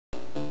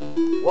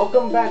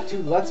Welcome back to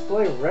Let's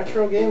Play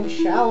Retro Game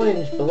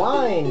Challenge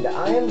Blind.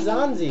 I am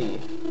Zanzi.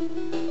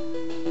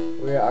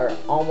 We are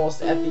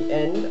almost at the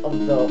end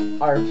of the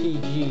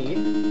RPG.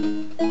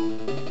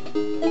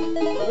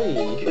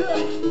 Please.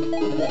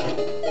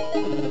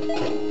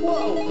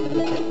 Whoa!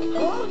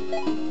 Huh?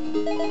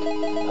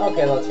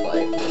 Okay, let's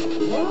play.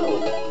 Whoa!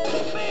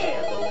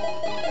 Bam!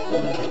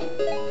 Bam!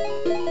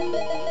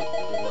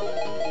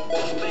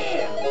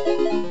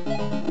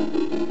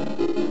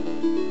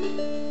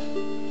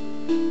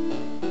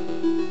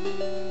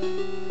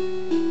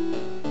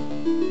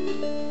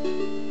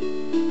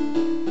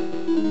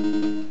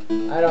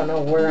 I don't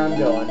know where I'm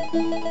going.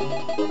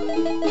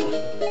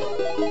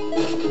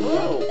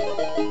 Whoa!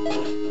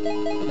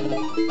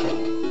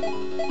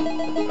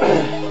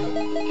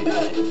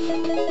 Good!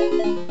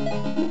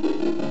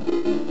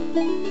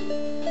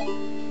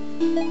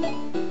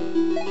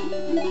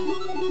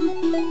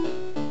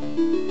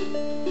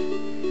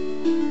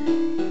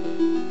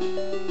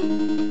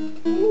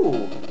 Ooh.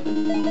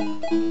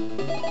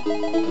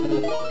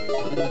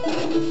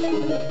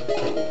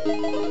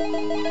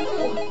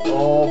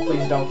 Oh,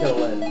 please don't kill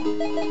Lynn.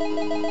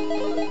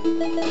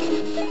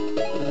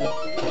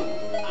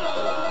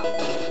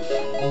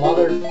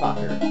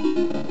 Motherfucker.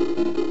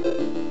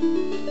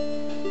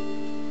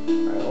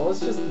 Alright, well,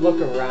 let's just look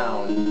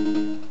around.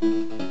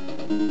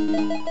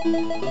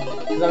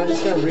 Because I'm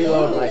just gonna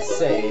reload my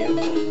save.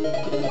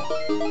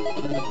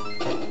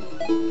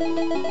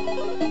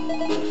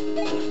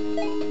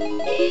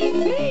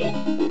 Easy!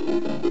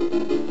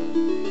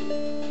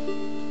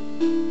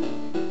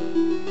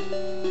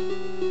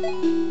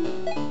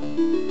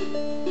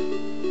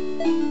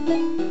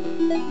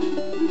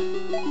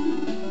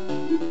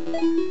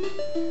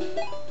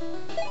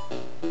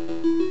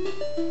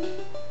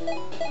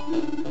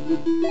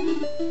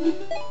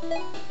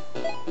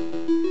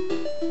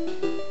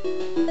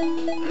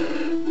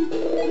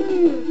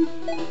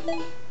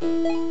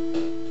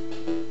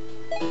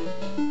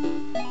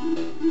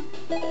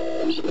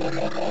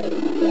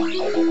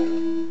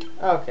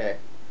 Okay.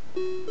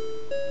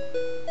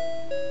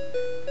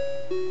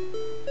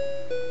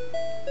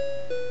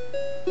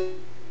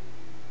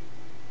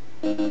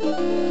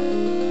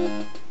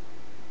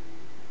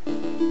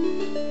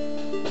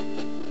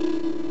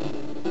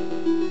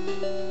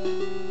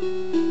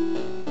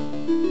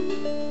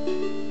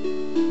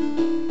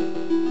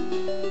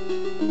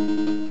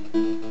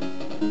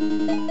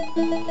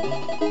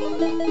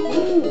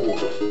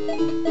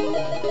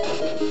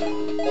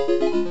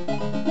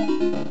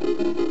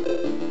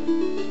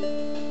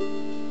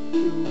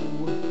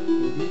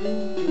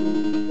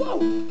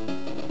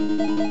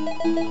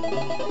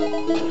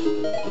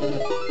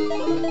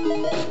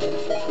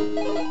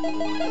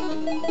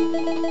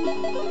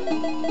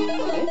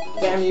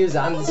 Damn you,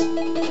 Zanz.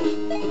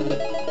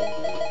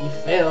 You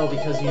fail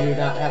because you do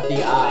not have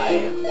the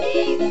eye.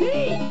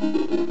 Easy!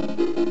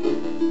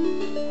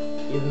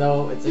 Even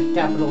though it's a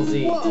capital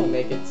Z to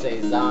make it say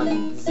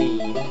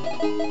Zanzi.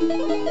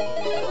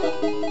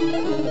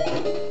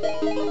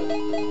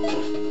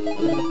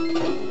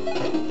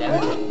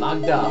 Damn it,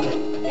 Magda. I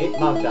hate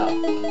Magda.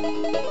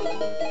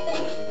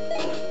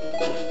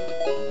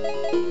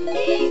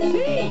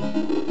 Easy!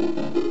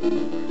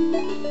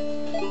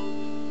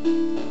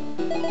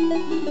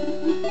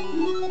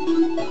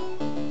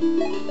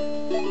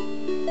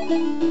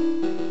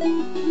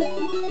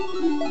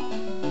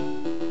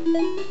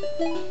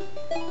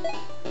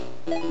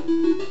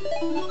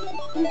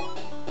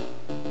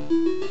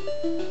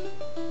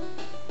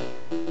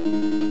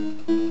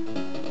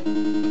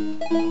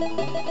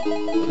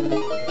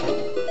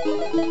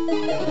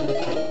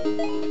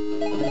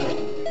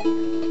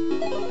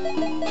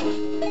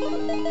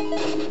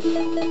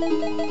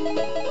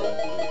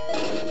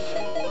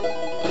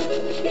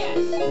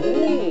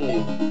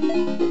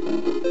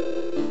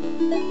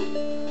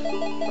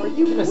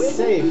 I'm gonna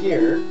save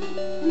here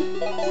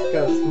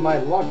because my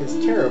luck is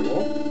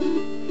terrible.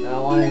 And I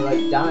don't want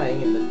anybody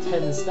dying in the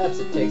 10 steps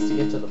it takes to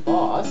get to the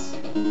boss.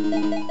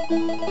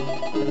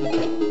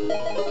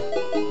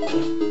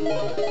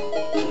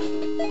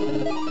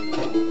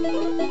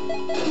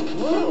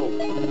 Whoa!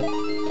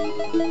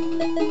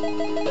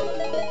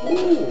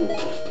 Ooh!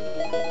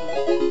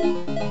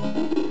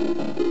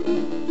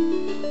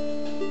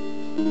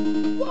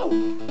 Whoa!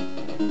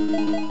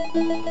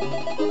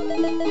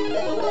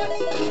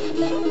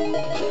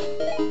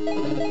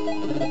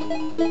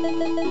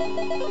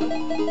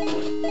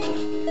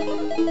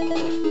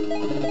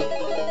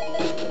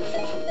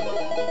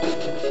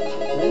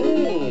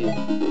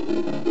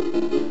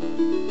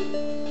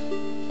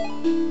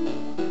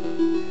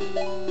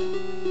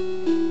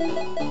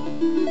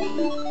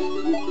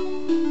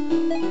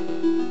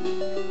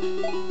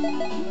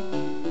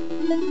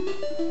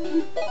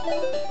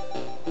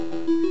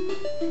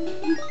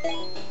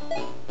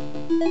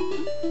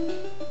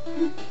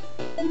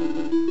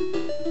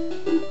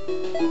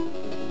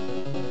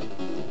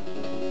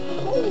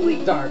 Holy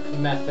Dark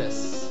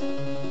Mephis.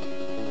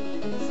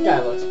 This guy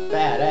looks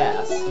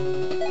badass.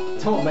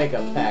 Don't make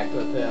a pact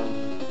with him.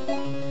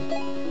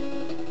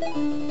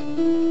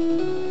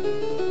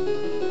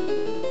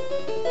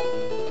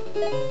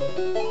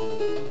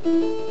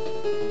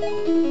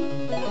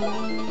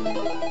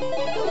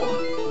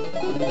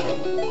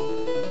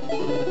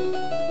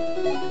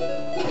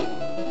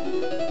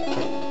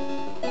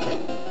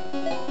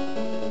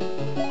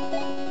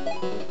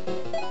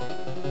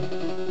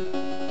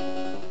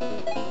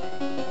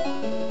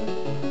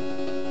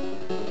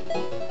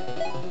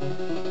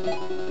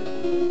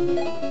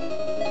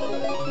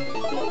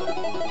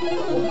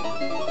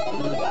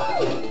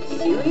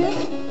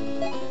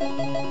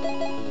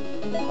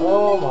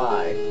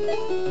 my.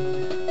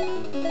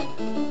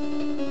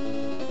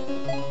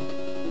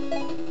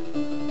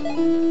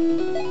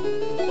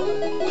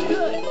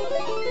 Good.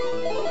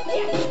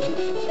 Yes.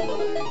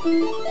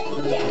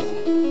 Yes.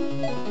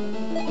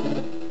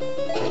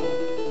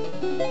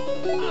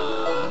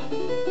 Ah.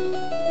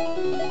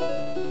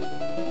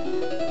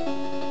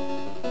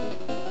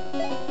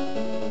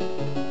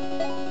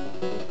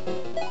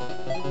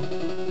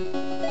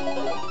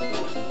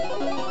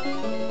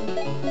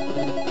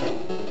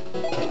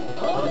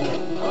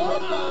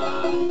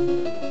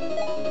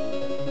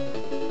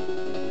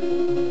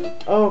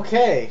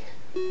 Okay.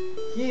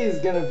 He's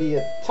gonna be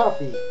a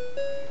toughie.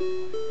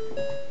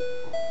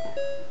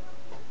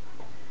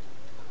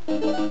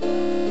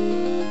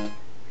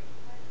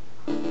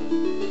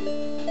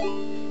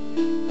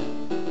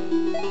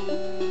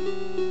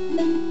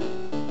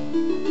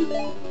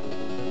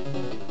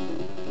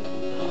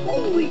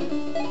 Holy.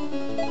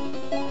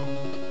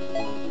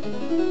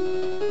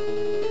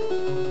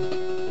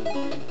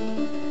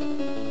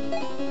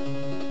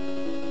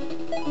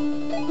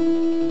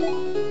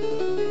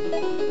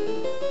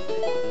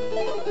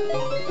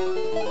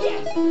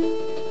 Yes.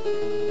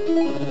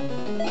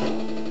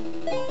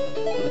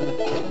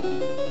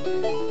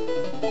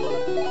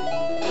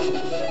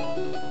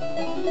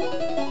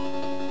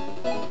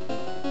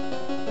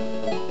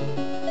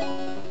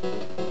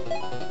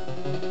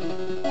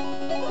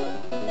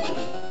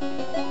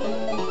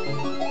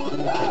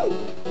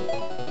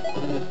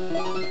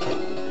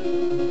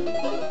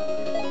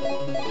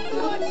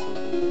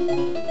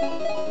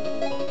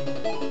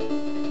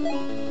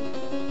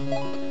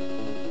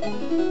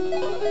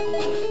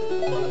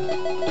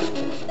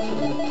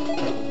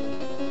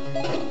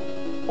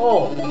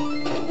 Oh,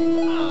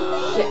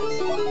 shit.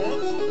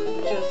 That's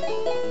just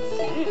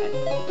sad.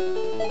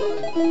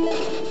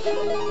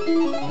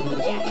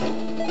 Yes.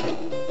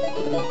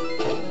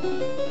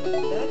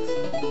 That's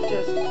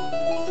just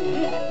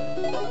sad.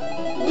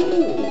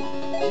 Ooh,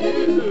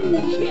 dude.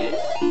 Yes.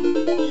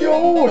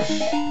 Yosh!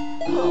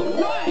 All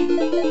right.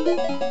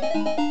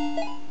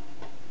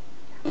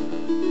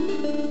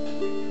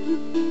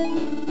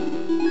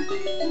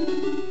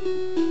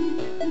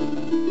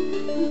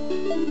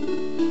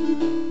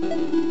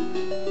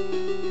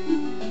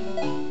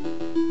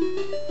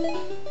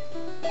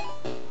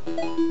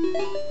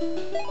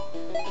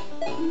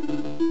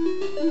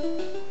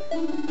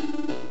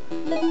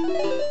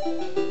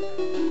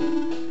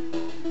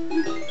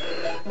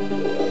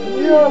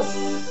 Yes!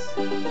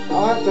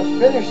 I'll have to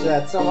finish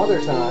that some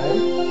other time.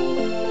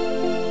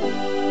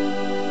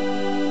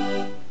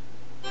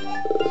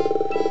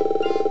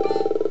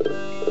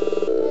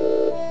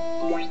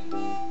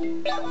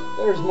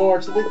 There's more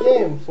to the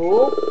game,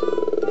 fool.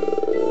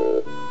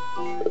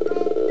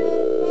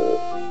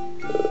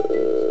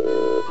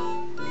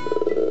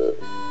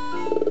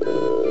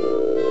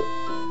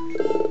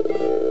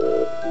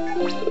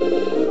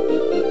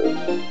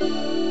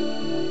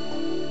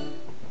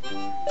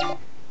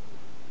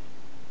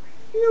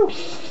 Phew.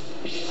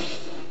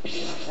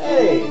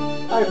 Hey,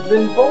 I've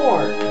been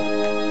born.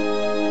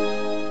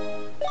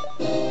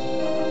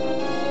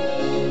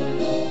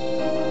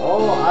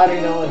 Oh, I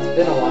don't know, it's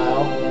been a while.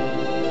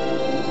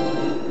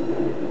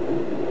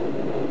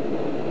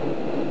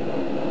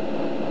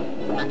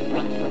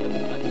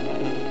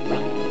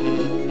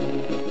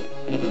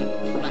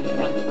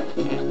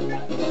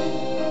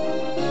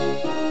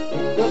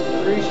 Good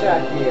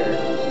three-shot gear.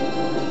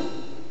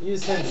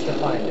 Use hints to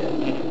find it.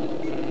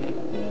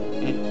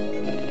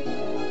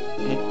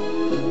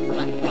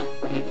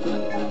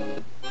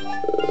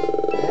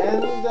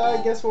 And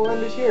I guess we'll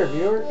end it here,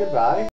 viewer. Goodbye.